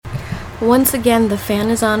Once again, the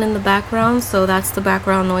fan is on in the background, so that's the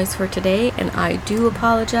background noise for today, and I do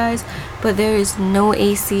apologize, but there is no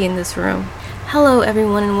AC in this room. Hello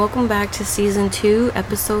everyone, and welcome back to season 2,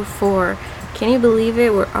 episode 4. Can you believe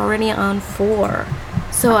it? We're already on 4.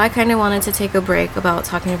 So I kind of wanted to take a break about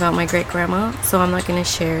talking about my great grandma, so I'm not going to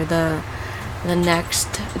share the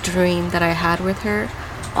next dream that I had with her.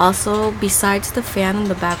 Also, besides the fan in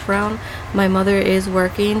the background, my mother is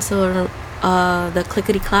working, so the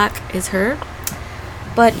clickety clack is her.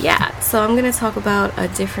 But yeah, so I'm gonna talk about a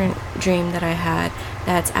different dream that I had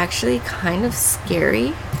that's actually kind of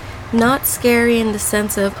scary. Not scary in the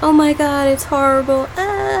sense of, oh my god, it's horrible.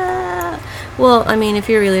 Well, I mean, if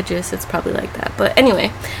you're religious, it's probably like that. But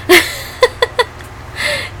anyway,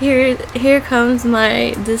 here comes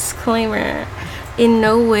my disclaimer. In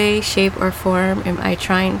no way, shape, or form am I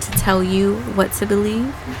trying to tell you what to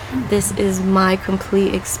believe. This is my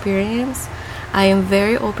complete experience. I am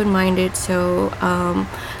very open-minded, so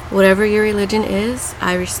whatever your religion is,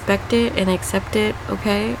 I respect it and accept it,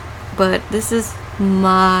 okay? But this is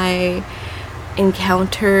my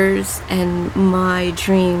encounters and my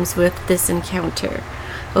dreams with this encounter,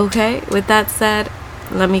 okay? With that said,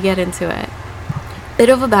 let me get into it. Bit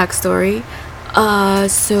of a backstory.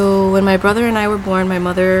 So when my brother and I were born, my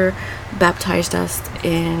mother baptized us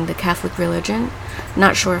in the Catholic religion.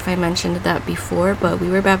 Not sure if I mentioned that before, but we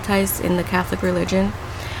were baptized in the Catholic religion.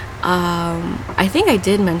 I think I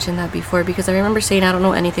did mention that before because I remember saying I don't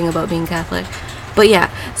know anything about being Catholic. But yeah,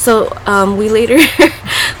 so we later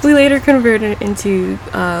converted into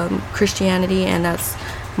Christianity, and that's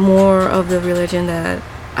more of the religion that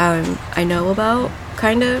I know about,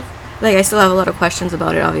 kind of. Like, I still have a lot of questions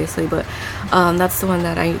about it, obviously, but that's the one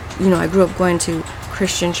that I grew up going to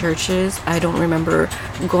Christian churches. I don't remember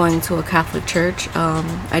going to a Catholic church.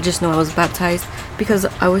 I just know I was baptized because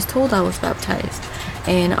I was told I was baptized.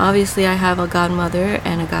 And obviously I have a godmother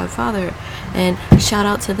and a godfather, and shout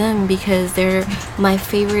out to them because they're my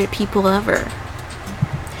favorite people ever.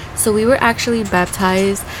 So we were actually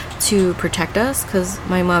baptized to protect us because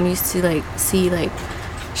my mom used to see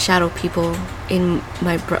shadow people in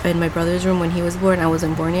my brother's room when he was born. I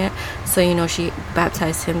wasn't born yet, so she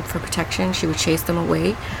baptized him for protection. She would chase them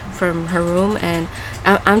away from her room, and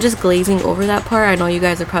I'm just glazing over that part. I know you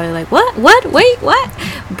guys are probably like, what, wait, what?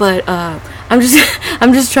 But I'm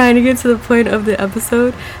just trying to get to the point of the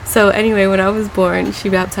episode. So anyway, when I was born, she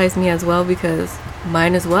baptized me as well because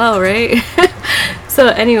mine as well, right? So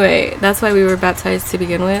anyway, that's why we were baptized to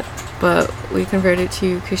begin with, but we converted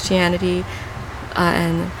to Christianity.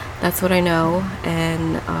 And that's what I know.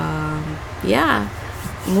 And yeah,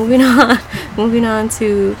 moving on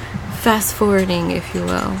to fast forwarding, if you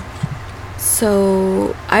will.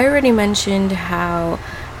 So I already mentioned how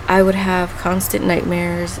I would have constant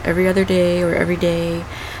nightmares every other day or every day,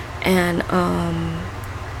 and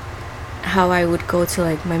how I would go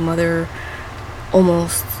to my mother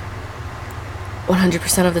almost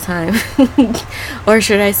 100% of the time, or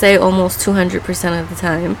should I say almost 200% of the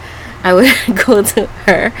time. I would go to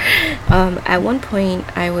her. At one point,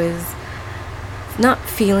 I was not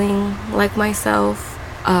feeling like myself.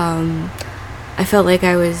 I felt like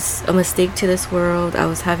I was a mistake to this world. I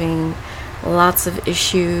was having lots of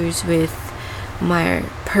issues with my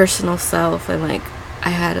personal self, and I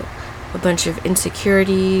had a bunch of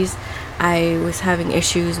insecurities. I was having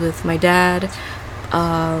issues with my dad.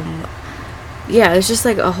 Yeah, it's just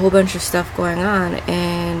a whole bunch of stuff going on,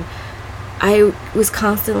 and I was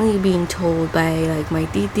constantly being told by my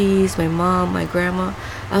titis, my mom, my grandma.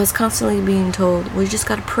 I was constantly being told, well, you just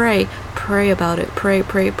gotta pray about it,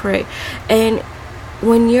 pray. And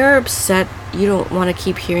when you're upset, you don't want to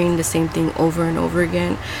keep hearing the same thing over and over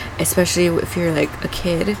again, especially if you're a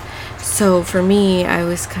kid. So for me, I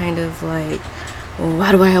was kind of well,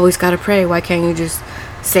 why do I always gotta pray? Why can't you just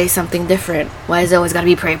say something different? Why is it always gotta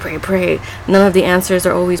be pray? None of the answers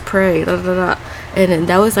are always pray. And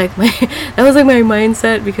that was my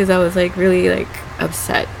mindset because I was really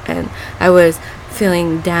upset, and I was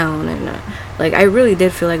feeling down, and I really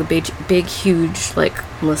did feel like a big huge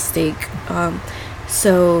mistake.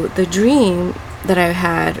 So the dream that I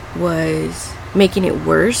had was making it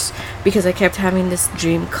worse because I kept having this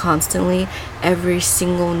dream constantly. Every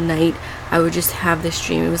single night I would just have this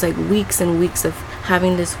dream. It was weeks and weeks of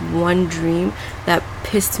having this one dream that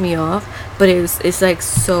pissed me off, but it's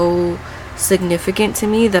so significant to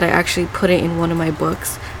me that I actually put it in one of my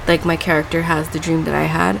books. My character has the dream that I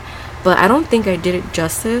had, but I don't think I did it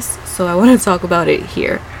justice, so I want to talk about it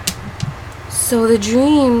here. So the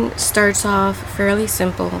dream starts off fairly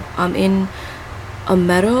simple. I'm in a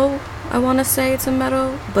meadow. I want to say it's a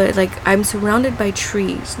meadow, but I'm surrounded by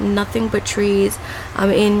trees, nothing but trees.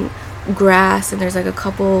 I'm in grass, and there's like a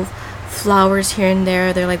couple of flowers here and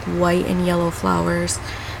there. They're like white and yellow flowers,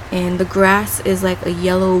 and the grass is like a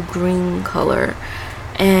yellow green color.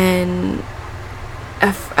 And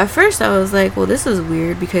at first I was like, well, this is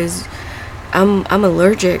weird because I'm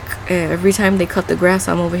allergic. Every time they cut the grass,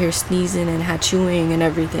 I'm over here sneezing and hatchooing and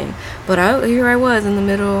everything. But here I was in the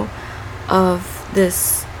middle of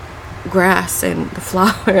this grass and the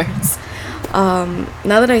flowers.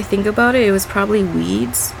 Now that I think about it, it was probably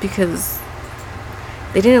weeds because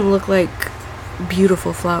they didn't look like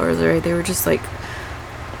beautiful flowers, right? They were just like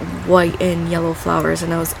white and yellow flowers,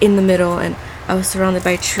 and I was in the middle, and I was surrounded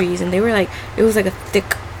by trees, and they were like, it was like a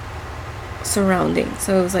thick surrounding,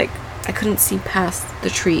 so it was like I couldn't see past the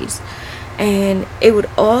trees. And it would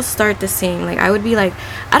all start the same. Like, I would be like,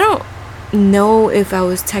 I don't know if I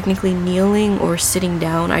was technically kneeling or sitting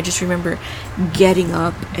down. I just remember getting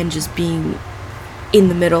up and just being in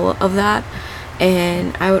the middle of that.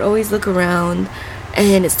 And I would always look around,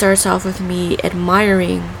 and it starts off with me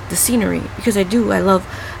admiring the scenery, because I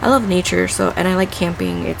love nature. So, and I like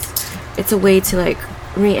camping. It's a way to like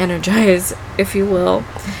re-energize, if you will.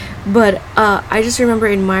 But I just remember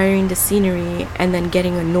admiring the scenery and then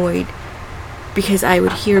getting annoyed because I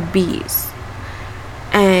would hear bees,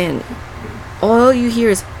 and all you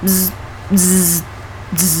hear is bzz, bzz,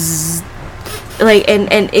 bzz. Like,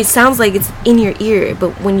 and it sounds like it's in your ear,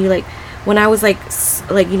 but when I was like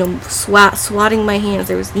you know, swatting my hands,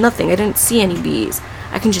 there was nothing. I didn't see any bees.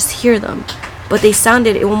 I can just hear them, but they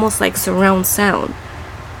sounded almost like surround sound.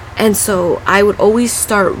 And so I would always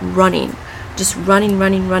start running, just running,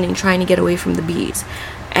 trying to get away from the bees.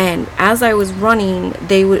 And as I was running,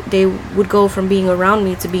 they would go from being around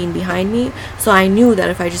me to being behind me. So I knew that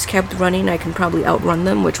if I just kept running, I can probably outrun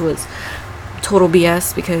them, which was total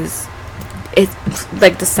BS, because it,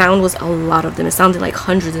 like, the sound was a lot of them. It sounded like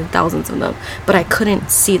hundreds and thousands of them, but I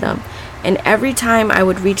couldn't see them. And every time I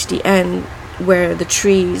would reach the end where the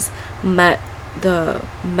trees met the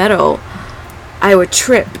meadow, I would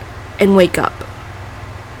trip and wake up.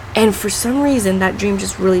 And for some reason, that dream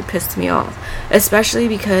just really pissed me off, especially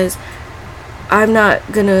because I'm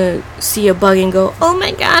not gonna see a bug and go, oh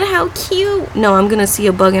my god, how cute. No, I'm gonna see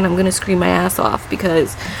a bug and I'm gonna scream my ass off,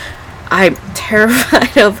 because I'm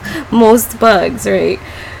terrified of most bugs, right?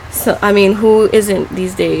 So, I mean, who isn't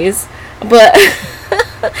these days? But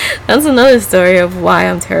that's another story of why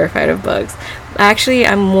I'm terrified of bugs. Actually,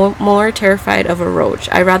 I'm more terrified of a roach.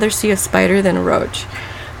 I'd rather see a spider than a roach.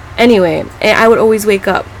 Anyway, I would always wake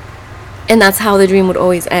up, and that's how the dream would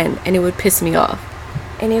always end, and it would piss me off.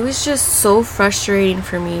 And it was just so frustrating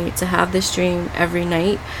for me to have this dream every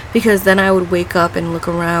night, because then I would wake up and look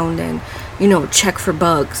around and, you know, check for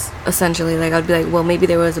bugs, essentially. Like, I'd be like, well, maybe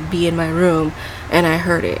there was a bee in my room and I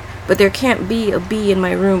heard it. But there can't be a bee in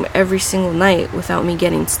my room every single night without me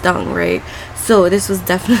getting stung, right? So this was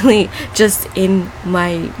definitely just in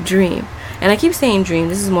my dream. And I keep saying dream.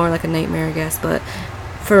 This is more like a nightmare, I guess. But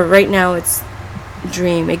for right now, it's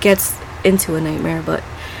dream. It gets into a nightmare, but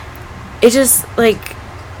it just, like,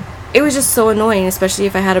 it was just so annoying, especially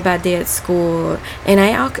if I had a bad day at school. And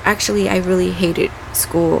I really hated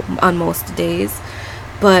school on most days.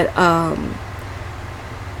 But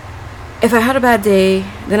if I had a bad day,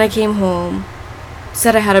 then I came home,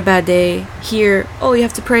 said I had a bad day, hear, oh, you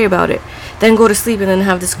have to pray about it, then go to sleep and then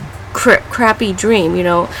have this crappy dream, you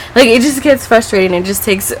know? Like, it just gets frustrating. It just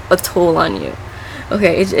takes a toll on you.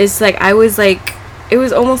 Okay, it's like I was like, it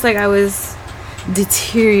was almost like I was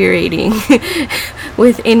deteriorating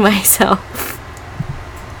within myself.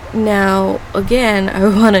 Now, again, I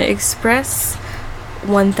want to express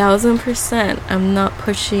 1000%, I'm not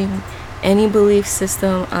pushing any belief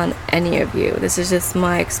system on any of you. This is just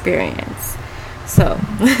my experience. So,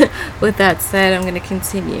 with that said, I'm going to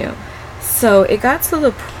continue. So, it got to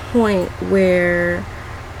the point where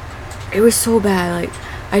it was so bad. Like,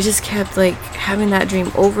 I just kept, like, having that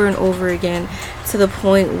dream over and over again, to the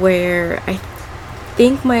point where I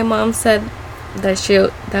think my mom said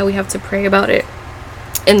that we have to pray about it.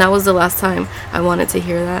 And that was the last time I wanted to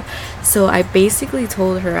hear that. So I basically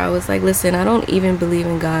told her, I was like, listen, I don't even believe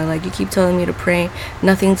in God. Like, you keep telling me to pray,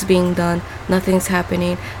 nothing's being done, nothing's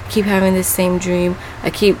happening. I keep having this same dream.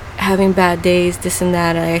 I keep having bad days, this and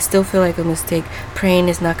that. And I still feel like a mistake. Praying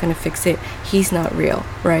is not going to fix it. He's not real,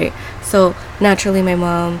 right? So naturally, my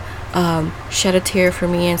mom shed a tear for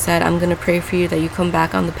me and said, I'm going to pray for you that you come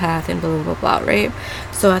back on the path and blah, blah, blah, blah, right?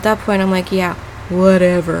 So at that point, I'm like, yeah,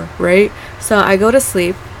 whatever, right? So I go to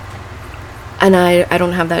sleep, and I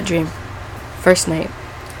don't have that dream. First night.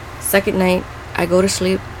 Second night, I go to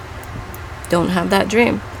sleep, don't have that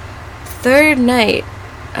dream. Third night,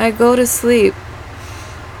 I go to sleep,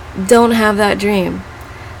 don't have that dream.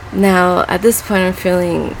 Now, at this point, I'm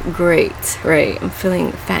feeling great, right? I'm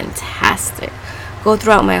feeling fantastic. Go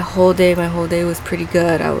throughout my whole day. My whole day was pretty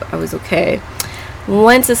good. I was okay.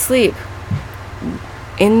 Went to sleep.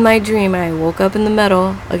 In my dream, I woke up in the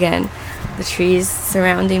middle again, the trees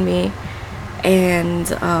surrounding me,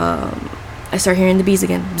 and I start hearing the bees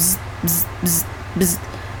again. Bzz, bzz, bzz, bzz.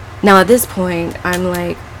 Now, at this point, I'm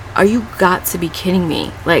like, are you got to be kidding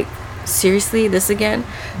me? Like, seriously, this again?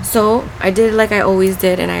 So I did like I always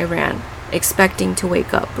did, and I ran, expecting to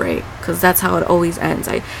wake up, right? Because that's how it always ends.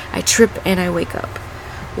 I trip and I wake up.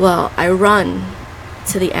 Well, I run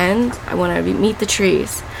to the end. I want to meet the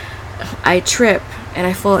trees. I trip and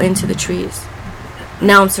I fall into the trees.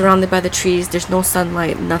 Now I'm surrounded by the trees. There's no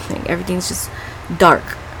sunlight, nothing. Everything's just dark.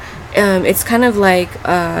 It's kind of like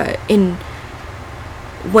in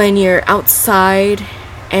when you're outside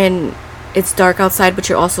and it's dark outside, but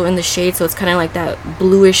you're also in the shade, so it's kind of like that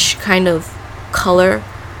bluish kind of color.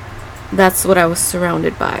 That's what I was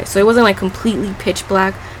surrounded by. So it wasn't like completely pitch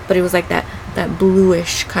black, but it was like that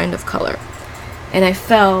bluish kind of color. And I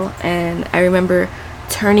fell, and I remember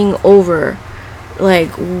turning over, like,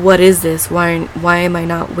 what is this? Why am I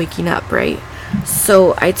not waking up, right?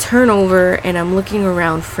 So I turn over and I'm looking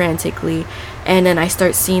around frantically, and then I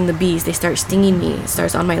start seeing the bees. They start stinging me. It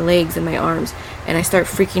starts on my legs and my arms, and I start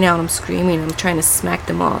freaking out. I'm screaming. I'm trying to smack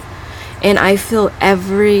them off, and I feel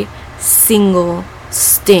every single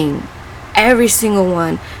sting, every single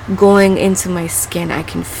one going into my skin. I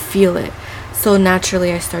can feel it. So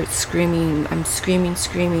naturally I start screaming. I'm screaming.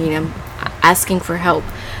 I'm asking for help,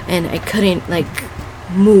 and I couldn't like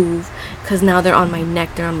move because now they're on my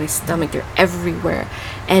neck, they're on my stomach, they're everywhere.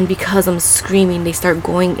 And because I'm screaming, they start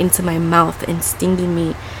going into my mouth and stinging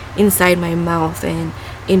me inside my mouth and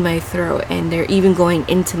in my throat, and they're even going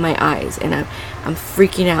into my eyes, and I'm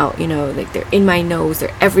freaking out, you know, like they're in my nose,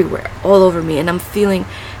 they're everywhere, all over me, and I'm feeling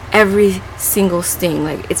every single sting.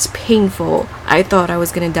 Like, it's painful. I thought I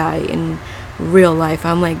was gonna die in real life.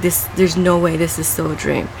 I'm like, there's no way this is still a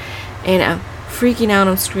dream. And I'm freaking out,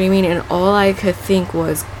 I'm screaming, and all I could think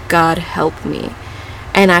was, God help me.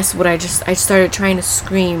 And that's what I started trying to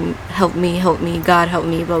scream, help me, God help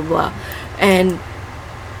me, blah blah. And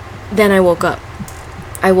then I woke up.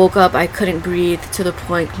 I couldn't breathe, to the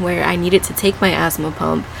point where I needed to take my asthma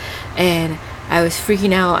pump, and I was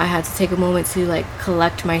freaking out. I had to take a moment to like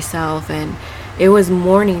collect myself, and it was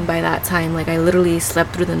morning by that time. Like, I literally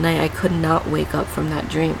slept through the night. I could not wake up from that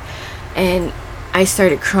dream. And I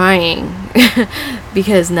started crying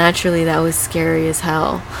because naturally that was scary as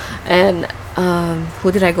hell. And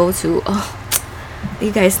who did I go to? Oh,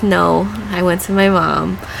 you guys know I went to my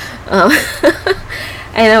mom.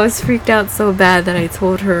 And I was freaked out so bad that I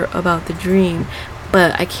told her about the dream.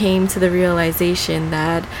 But I came to the realization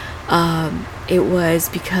that it was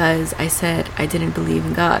because I said I didn't believe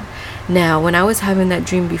in God. Now, when I was having that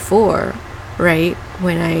dream before, right,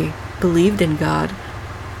 when I believed in God,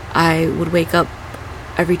 I would wake up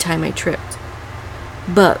every time I tripped.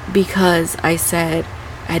 But because I said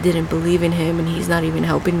I didn't believe in him and he's not even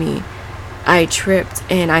helping me, I tripped,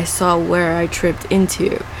 and I saw where I tripped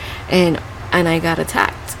into, and I got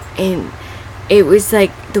attacked. And it was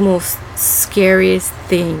like the most scariest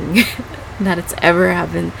thing that it's ever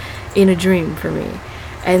happened in a dream for me.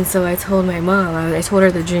 And so I told my mom, I told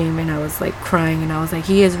her the dream, and I was like crying, and I was like,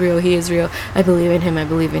 he is real, I believe in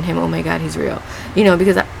him, oh my God, he's real. You know,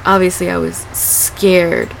 because obviously I was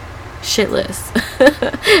scared shitless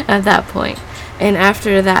at that point. And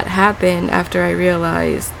after that happened, after I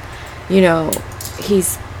realized, you know,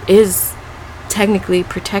 is technically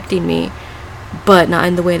protecting me, but not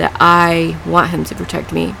in the way that I want him to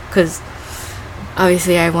protect me, because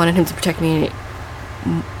obviously I wanted him to protect me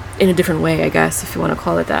in a different way, I guess, if you want to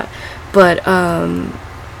call it that. But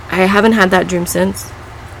I haven't had that dream since.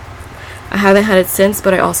 I haven't had it since,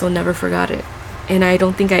 but I also never forgot it, and I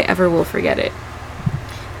don't think I ever will forget it.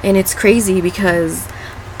 And it's crazy because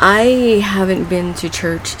I haven't been to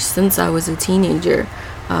church since I was a teenager.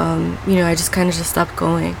 You know, I just kind of just stopped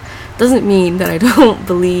going. Doesn't mean that I don't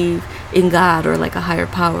believe in God or like a higher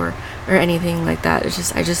power or anything like that. It's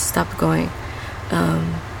just I just stopped going.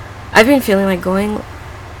 I've been feeling like going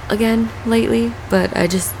again lately, but I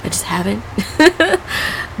just haven't.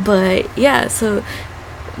 But yeah, so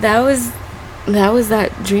that was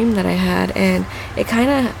that dream that I had, and it kind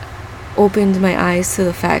of opened my eyes to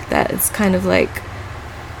the fact that it's kind of like,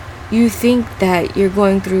 you think that you're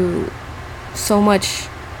going through so much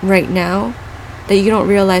right now that you don't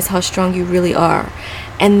realize how strong you really are.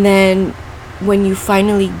 And then when you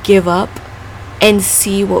finally give up and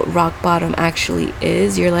see what rock bottom actually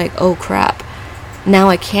is, you're like, oh crap, now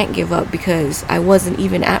I can't give up because I wasn't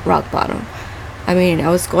even at rock bottom. I mean, I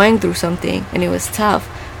was going through something and it was tough,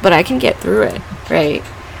 but I can get through it, right?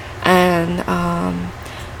 And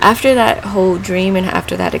after that whole dream and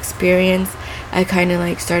after that experience, I kind of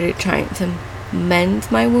like started trying to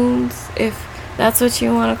mend my wounds, if that's what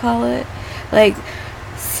you want to call it. Like,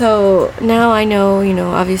 so now I know, you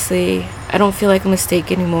know, obviously I don't feel like a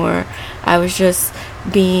mistake anymore. I was just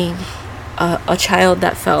being a child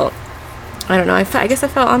that felt, I don't know, I guess I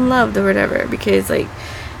felt unloved or whatever, because like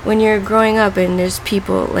when you're growing up and there's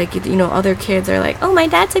people like, you know, other kids are like, oh, my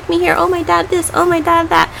dad took me here, oh, my dad this, oh, my dad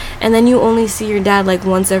that, and then you only see your dad like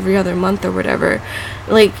once every other month or whatever.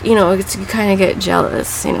 Like, you know, you kind of get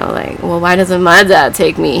jealous, you know, like, well, why doesn't my dad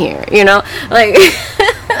take me here, you know, like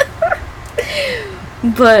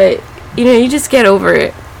but you know, you just get over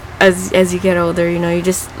it as you get older. You know, you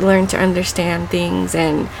just learn to understand things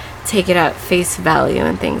and take it at face value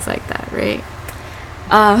and things like that, right?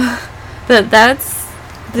 But that's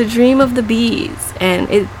the dream of the bees, and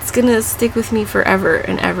it's gonna stick with me forever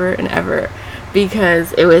and ever and ever,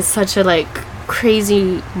 because it was such a like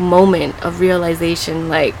crazy moment of realization.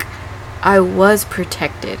 Like, I was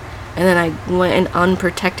protected, and then I went and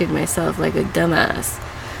unprotected myself like a dumbass.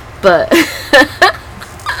 But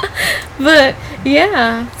but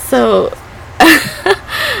yeah, so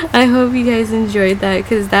I hope you guys enjoyed that,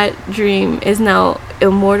 because that dream is now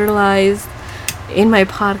immortalized in my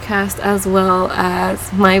podcast as well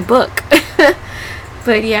as my book.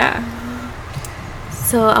 But yeah,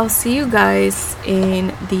 so I'll see you guys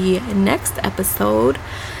in the next episode.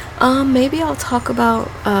 Maybe I'll talk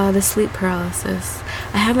about the sleep paralysis.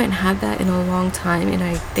 I haven't had that in a long time, and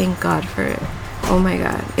I thank God for it. Oh my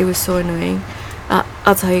God, it was so annoying.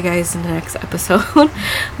 I'll tell you guys in the next episode.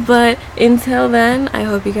 But until then, I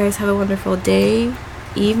hope you guys have a wonderful day,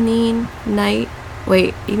 evening, night.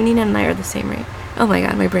 Wait, evening and night are the same, right? Oh my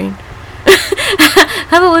God, my brain.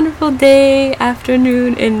 Have a wonderful day,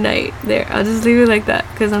 afternoon, and night. There, I'll just leave it like that,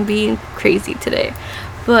 because I'm being crazy today.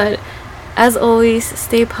 But as always,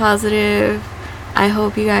 stay positive. I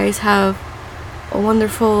hope you guys have a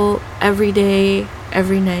wonderful every day,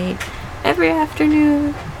 every night, every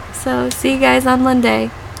afternoon. So see you guys on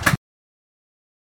Monday.